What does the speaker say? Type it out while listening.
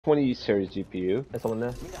20 series GPU. There's someone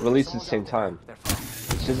there. Released at the same time.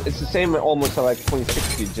 It's the same almost like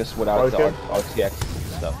 2060, just without the RTX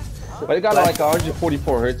stuff. But it got like a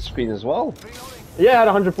 144 Hz screen as well. Yeah, it had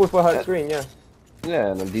a 144 Hz screen. Yeah.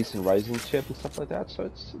 Yeah, and a decent Ryzen chip and stuff like that. So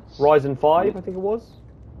it's Ryzen 5, I think it was.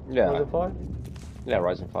 Yeah. Ryzen 5. Yeah,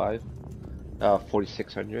 Ryzen 5.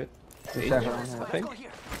 4600. I think.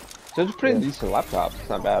 So it's a pretty decent laptop. It's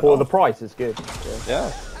not bad. For the price, it's good.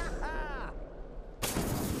 Yeah.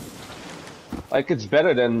 Like it's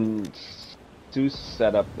better than Stu's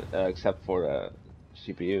setup, except for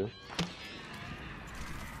CPU.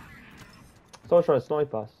 Someone's trying to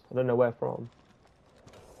snipe us. I don't know where from.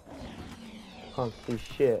 Can't see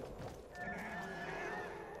shit.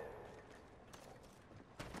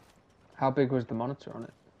 How big was the monitor on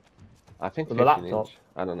it? I think The 15 laptop. inch.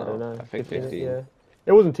 I don't know. I think 15. Yeah.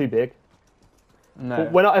 It wasn't too big. No.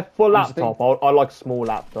 For laptop, I like small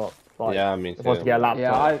laptop. Like, Yeah, I mean, if I was to get a laptop,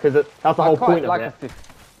 Yeah, because that's the whole point of it.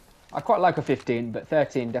 I quite like a 15, but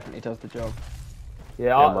 13 definitely does the job.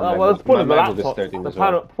 Yeah, my well, the point of a MacBook is laptop. 13 The as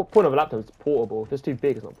well. point of a laptop is portable. If it's too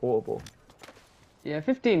big, it's not portable. Yeah,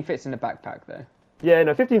 15 fits in a backpack though. Yeah,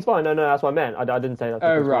 no, 15's fine. No, that's what I meant. I didn't say that.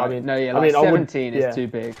 Oh right. I mean, no, yeah, like 17 is too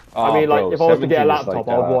big. I mean, like, bro, if I was to get a 17 is laptop,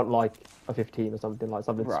 like, I would want like a 15 or something, like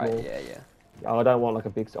something Right. small. Yeah. I don't want like a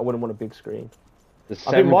big. I wouldn't want a big screen. The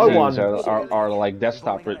I think my 17s one are like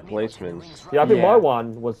desktop replacements. Yeah, I think Yeah. my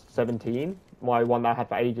one was 17. My one that I had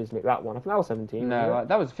for ages, Nick, that one. I think that was 17. No, wasn't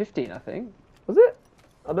that was 15, I think. it? Was it?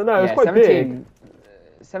 I don't know. It was Yeah, quite 17.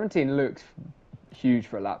 big. 17 looks huge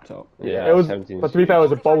for a laptop. Yeah, it was. 17 But to be fair, it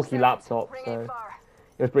was a bulky laptop, so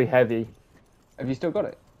it was pretty heavy. Have you still got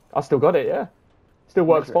it? I still got it. Yeah, still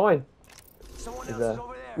works it? fine. Someone Is else there? is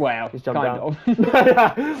over there. Wow, Just jump kind down.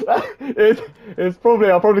 of. it's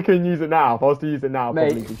probably. I probably couldn't use it now. If I was to use it now, I'd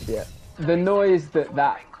Mate. probably be shit. The noise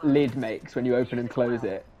that lid makes when you open and close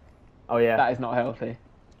it, Oh yeah, that is not healthy.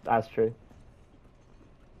 that's true.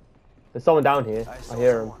 There's someone down here. I saw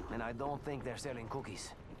hear him. someone, and I don't think they're selling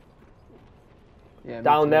cookies. Yeah, me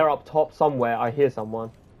Down too. there, up top somewhere. I hear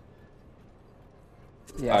someone.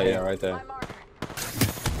 Yeah, Oh yeah, right there.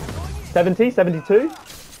 70, 72,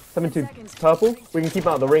 72 purple. We can keep him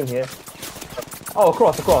out of the ring here. Oh,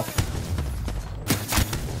 across.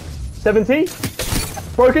 70.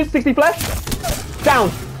 Broken, 60 flesh.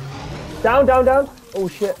 Down. Oh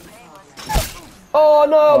shit. Oh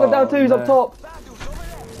no, I'm down twos no. up top.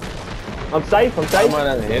 I'm safe. Why am I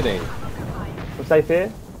not hitting? I'm safe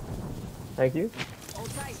here. Thank you.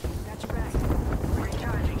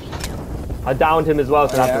 I downed him as well,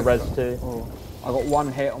 so I have to res too. Oh, I got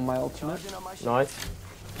one hit on my ultimate. Nice.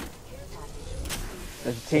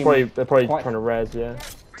 There's a team. They're probably quite- trying to res, yeah.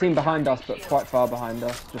 Team behind us, but quite far behind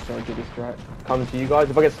us. Just on a jiggy strike. Coming to you guys.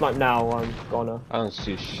 If I get sniped now, I'm gonna. I don't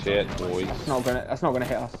see shit, boys. That's not gonna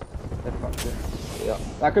hit us. They fucked it. Yeah.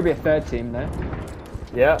 That could be a third team though.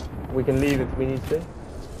 Yeah, we can leave if we need to.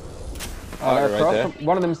 Oh, they're right across. there.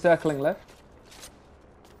 One of them circling left.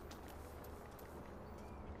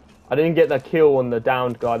 I didn't get the kill on the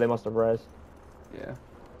downed guy. They must have res. Yeah.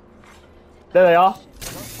 There they are.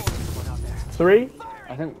 3.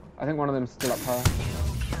 I think one of them's still up high.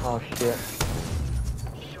 Oh shit.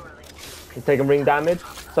 He's taking ring damage.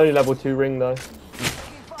 It's only level 2 ring though.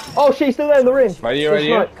 Oh shit, he's still there in the ring. Right here, Good right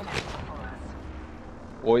here.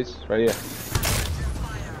 snipe. Boys, right here.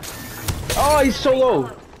 Oh, he's so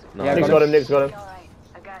low. No, Yeah, Nick's got him.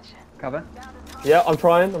 Cover. Yeah, I'm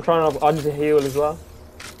trying. I need to heal as well.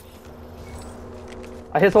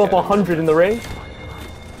 I hit someone for 100 in the ring.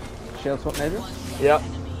 Shield swap maybe. Yeah.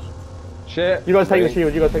 Shit. You guys take the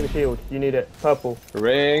Ring. shield. You need it. Purple.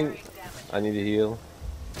 Ring. I need to heal.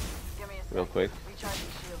 Real quick.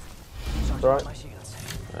 Alright.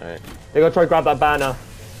 Alright. They're gonna try to grab that banner.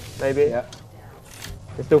 Maybe. Yeah.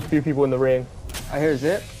 There's still a few people in the ring. I hear a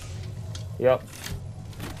zip. Yep.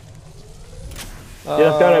 Yeah,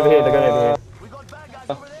 they're going over here.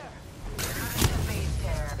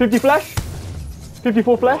 50 flash?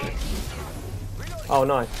 54 flash? Oh,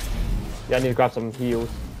 nice. Yeah, I need to grab some heals.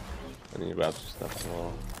 I need to grab some stuff as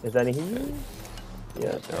well. Is there any heals?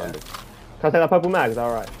 Yeah. Found it. Can I take that purple mag? Is that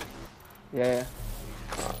alright? Yeah.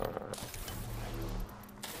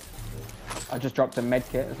 I just dropped a med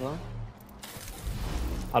kit as well.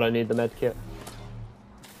 I don't need the med kit.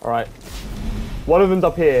 Alright. One of them's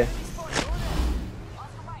up here.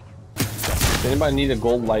 Does anybody need a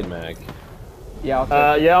gold light mag? Yeah.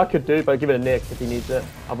 I'll Yeah, I could do, but give it a Nick if he needs it.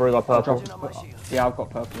 I've already got purple. yeah, I've got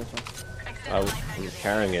purple as well. I was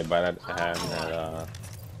carrying it, but I hadn't had,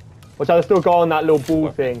 Which I still got on that little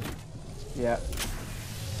ball thing. Yeah.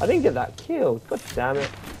 I didn't get that killed. God damn it.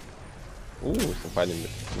 Ooh, somebody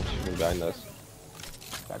behind us.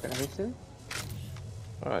 that gonna hit him?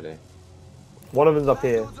 Where are they? One of them's up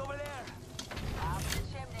here. Dudes over there.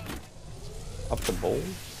 Up the bowl?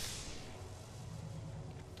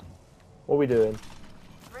 What are we doing?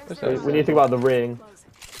 What's We that? need to think about the ring.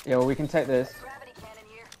 Yeah, well, we can take this. Gravity cannon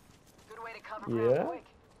here. Good way to cover Yeah. ground quick.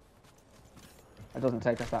 It doesn't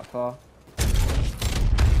take us that far.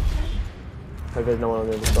 Hope there's no one on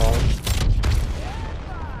the other side.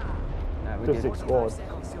 No, we Just did. 6 squads.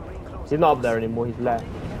 He's not up there anymore, he's left.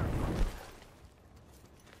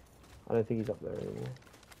 I don't think he's up there anymore.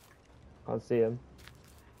 Can't see him.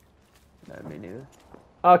 No, me neither.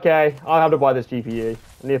 Okay, I'll have to buy this GPU.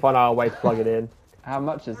 I need to find out a way to plug it in. How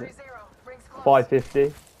much is 3-0. it? Rings close.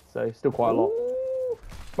 550, so still quite a lot.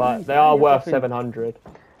 But Nice, they yeah, are you're worth dropping- 700.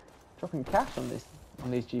 Dropping cash on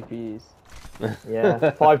these GPUs. Yeah,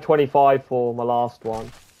 525 for my last one.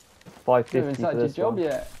 You haven't 550 for started your this job one.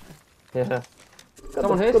 yet. Yeah.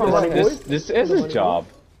 Someone here, Got the someone running right here. boys. This is his job.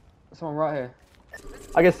 Someone right here.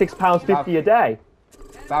 I get £6.50 a day.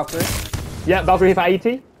 Valkyrie. Yeah, Valkyrie for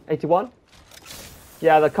 80, 81.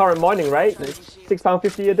 Yeah, the current mining rate is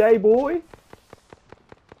 £6.50 a day, boy.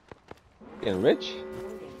 Getting rich?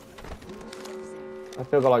 I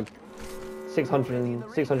feel got like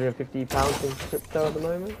 650 pounds in crypto at the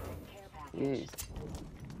moment. Jeez.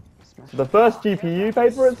 The first GPU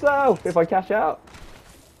paid for itself if I cash out.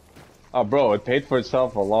 Oh, bro, it paid for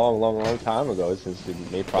itself a long time ago since it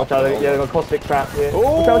made Watch profit. out, yeah, they got Cosmic Trap here.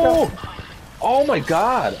 Watch out, watch out. Oh! Oh my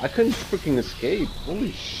god, I couldn't freaking escape.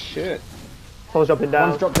 Holy shit. Someone's jumping down.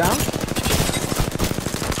 One's dropped down.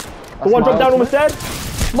 The one dropped down, almost dead.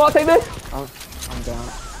 Mark, take this. I'm down.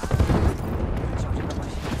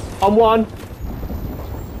 I'm one.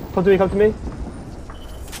 Come to me, come to me.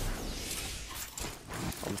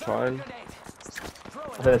 I'm trying. I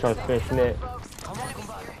think they're trying to finish Nick.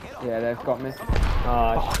 Yeah, they've got me.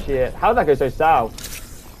 Ah, shit. How did that go so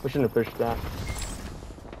south? We shouldn't have pushed that.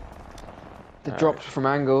 They dropped from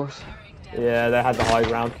angles. Yeah, they had the high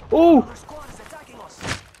ground. Ooh!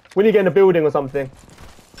 We need to get in a building or something.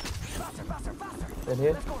 In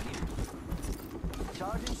here?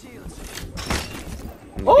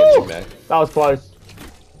 I'm Oh! getting back. That was close.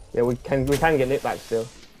 Yeah, we can get Nick back still.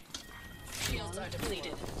 Shields are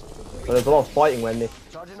depleted. But there's a lot of fighting where Nick's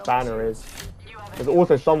banner is. There's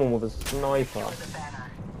also someone with a sniper.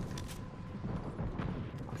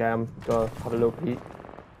 Okay, I'm gonna have a little peek.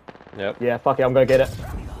 Yep. Yeah, fuck it, I'm gonna get it.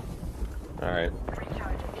 Alright.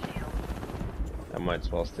 I might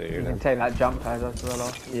as well stay here You then. can take that jump pad as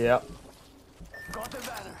well. Yeah, Got the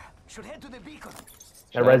banner. Should head to the beacon.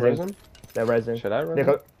 they're Should I res rezzing. him? They're rezzing. Should I res Nick,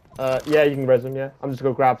 him? yeah, you can res them, yeah. I'm just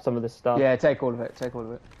gonna grab some of this stuff. Yeah, take all of it. Take all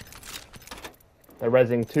of it. They're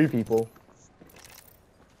rezzing 2 people.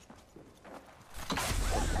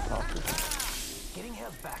 Getting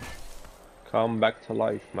held back. Come back to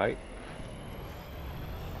life, mate.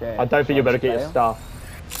 Yeah, I don't think you'll better get your fail.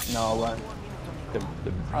 stuff. No, I won't. The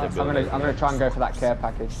I'm building. gonna try and go for that care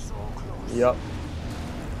package. Yep.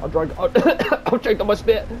 I'll drink. I'll drink on my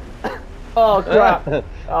spit. Oh crap! That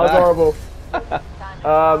was horrible.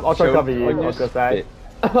 I'll try to Choke cover you. on I your was gonna say.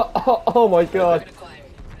 spit. Oh my god! Acquired.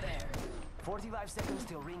 There. 45 seconds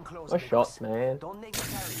till ring close. Nice shots, man. Don't make it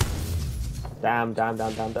carry. Damn.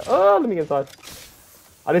 Oh, let me get inside.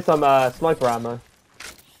 I need some sniper ammo.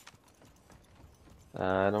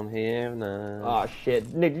 I don't have none. Oh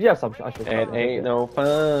shit, Nick, did you have some? I should It ain't no fun.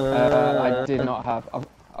 I did not have.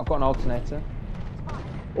 I've got an alternator.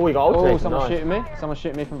 Oh, you got Oh, alternator. someone's Nice. shooting me. Someone's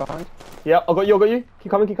shooting me from behind. Yeah, I got you. I got you.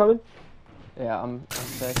 Keep coming. Yeah, I'm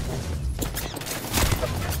safe.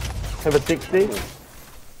 Have a 60.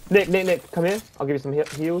 Nick, come here. I'll give you some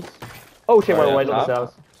heals. Oh shit, Oh, yeah, wait, not top.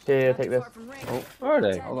 yourselves. Here, take this. Far from range. Where are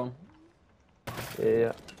they? Hold on.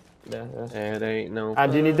 Yeah. It ain't no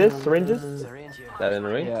And do you need this? Syringes? Syringe here. That in the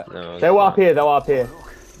ring? Yeah. No. They were up here.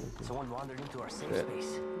 Someone wandered into our safe Shit.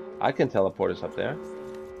 space. I can teleport us up there.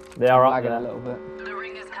 They are up Lagging a there. little bit. The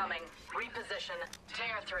ring is coming. Reposition.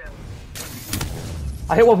 Tear through.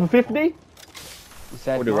 I hit one for 50. You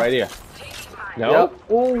said We'll do what? right here. Taking fire. No? Yep.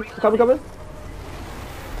 Oh, coming.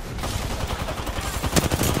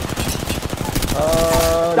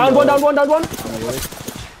 Down one.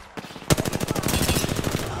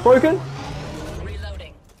 Broken.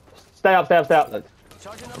 Reloading. Stay up.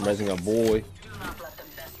 I'm raising a boy. Do not let them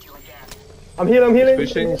best you again. I'm healing.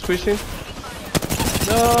 Fishing.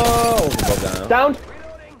 No! Go down. Down.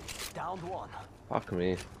 Reloading. Downed one. Fuck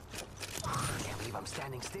me. Can't believe I'm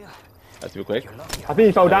standing still. That's too quick. You're lucky. I think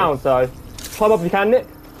he fell down, so climb up if you can, Nick.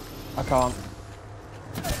 I can't.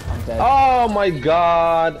 I'm dead. Oh my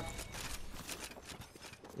god!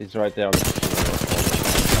 He's right there on the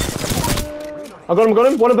I got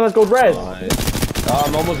him. One of them has gold res. Nice.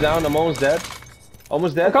 I'm almost down. I'm almost dead.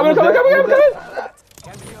 Almost dead. Come almost dead, almost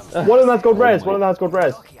dead. One of them has gold res. One of them has gold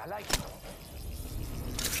res. Lucky, I like it.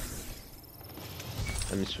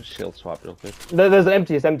 Let me shield swap real quick. There's an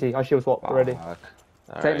empty. It's empty. I shield swap already. Fuck.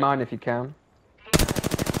 All Take right. mine if you can.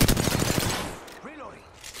 Reloading.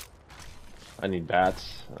 I need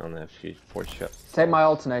bats. I don't have four shot. Take my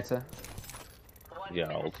alternator.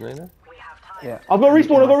 Yeah, alternator. We have time. Yeah. I've got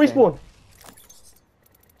respawn. I've got respawn.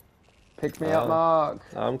 Pick me up, Mark.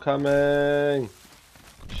 I'm coming.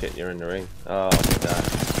 Shit, you're in the ring. Oh, God.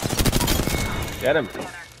 Get him. They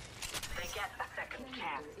get a second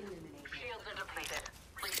chance. Shields are depleted.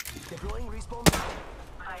 Deploying respawn.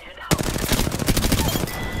 I had hoped.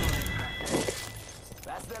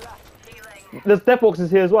 That's the last. Healing. There's death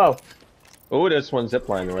boxes here as well. Oh, there's one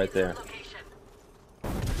ziplining right there. Location.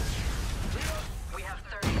 We have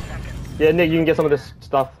 30 seconds. Yeah, Nick, you can get some of this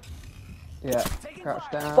stuff. Yeah.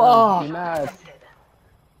 Crouch down. Fuck. You mad? I'm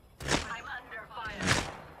under fire.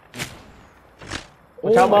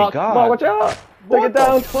 Watch Oh out, my Mark. God. Mark, watch out. Take it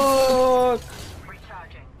down. Fuck.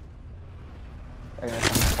 Recharging. They're gonna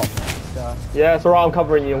come pop that guy. Yeah, it's alright. I'm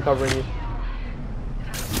covering you. I'm covering you.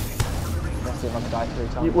 Let's see if I can die 3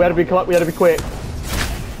 times. We had to be quick.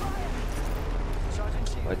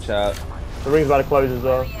 Watch out. The ring's about to close as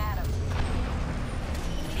well.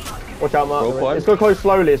 Watch out, Mark. Rope one. It's gonna close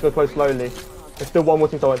slowly. It's gonna close slowly. There's still one more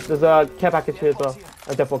thing to watch. There's a care package here as well.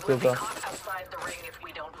 And death box here as well. Caught outside the ring if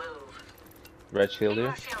we don't move. Red shield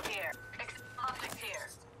here. Shield here. Optics here.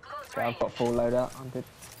 Close Yeah, I've range. got full loadout. I'm good.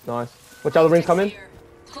 Nice. Watch out, the ring's coming.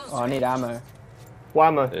 Oh, I need ammo. What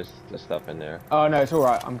ammo? There's stuff in there. Oh no, it's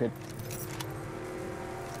alright. I'm good.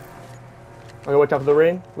 Okay, watch out for the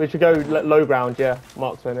ring. We should go low ground, yeah.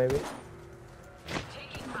 Mark's way, maybe.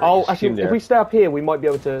 Oh, Team actually, there. if we stay up here, we might be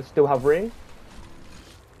able to still have ring.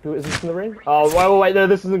 Is this in the ring? Oh, wait, no,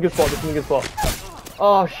 this isn't a good spot. This isn't a good spot.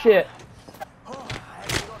 Oh, shit. Oh, I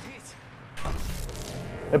got hit.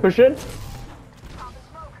 They're pushing.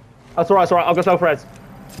 That's alright, I'll go self-res.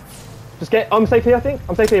 Just get, I'm safe here, I think.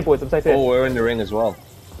 I'm safe here, boys. I'm safe here. Oh, we're in the ring as well.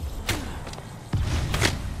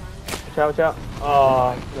 Watch out, watch out.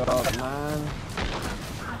 Oh, God, man.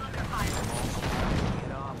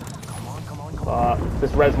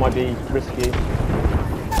 this res might be risky.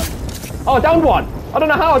 Oh, downed one! I don't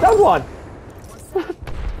know how, I downed one!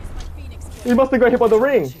 He must have got hit by the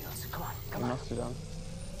ring. You must have done.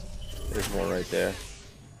 There's one right there.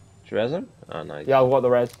 Did you res him? Oh, nice. Yeah, I've got the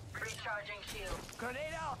res. Recharging shield. Grenade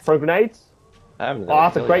out. Throw grenades? I haven't. Oh,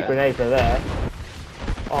 that's a great grenade for there.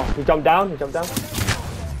 Oh, he jumped down, he jumped down.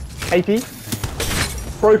 80.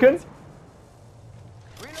 Broken.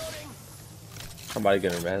 Reloading. Somebody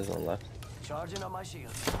getting res on left. Charging on my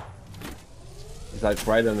shield. He's like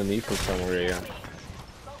right underneath us somewhere here.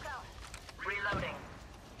 Smoke out. Reloading.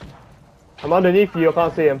 I'm underneath you, I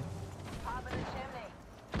can't see him. Pop in the chimney.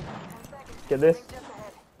 10 seconds. Get this. Just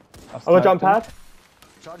ahead. I'm gonna jump pad.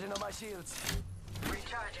 Charging on my shields.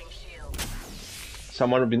 Recharging shield.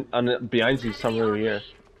 Someone behind you somewhere here.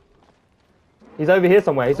 He's over here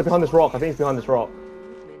somewhere, he's behind this rock. I think he's behind this rock.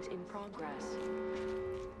 Movement in progress.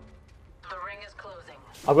 The ring is closing.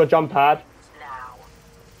 I've got jump pad. Now.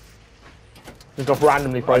 Just got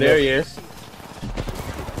randomly Oh, thrown there in. he is.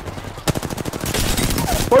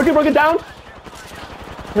 Broken down.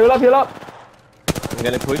 Heal up, heal up. I'm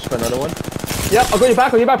gonna push for another one. Yep, I've got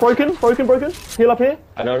your back, broken. Heal up here.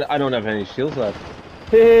 I don't have any shields left.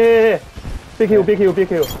 Here. Big heal.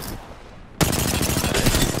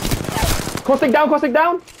 Caustic down.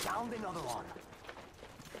 Found another one.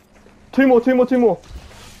 Two more.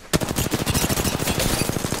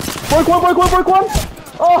 Broke one.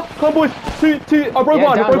 Oh, come on, boys. Two. I broke Yeah,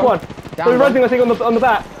 one. down one. So Down resing, I think, on the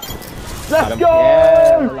back. Let's him. go!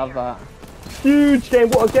 Yeah, I love that. Huge game.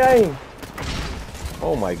 What a game.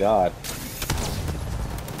 Oh my god.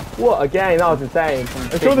 What a game. That was insane. I'm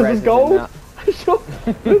big sure this reses is in gold. that. I'm sure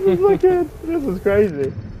this is fucking. This is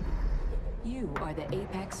crazy. You are the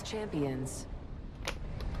Apex champions.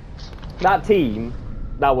 That team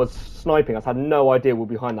that was sniping us had no idea we're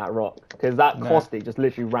behind that rock. Because that Caustic just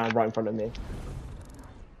literally ran right in front of me.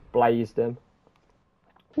 Blazed him.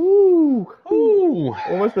 Woo! Ooh.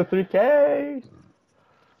 Almost a 3K!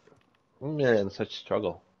 We're in such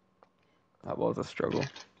struggle. That was a struggle.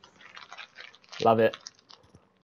 Love it.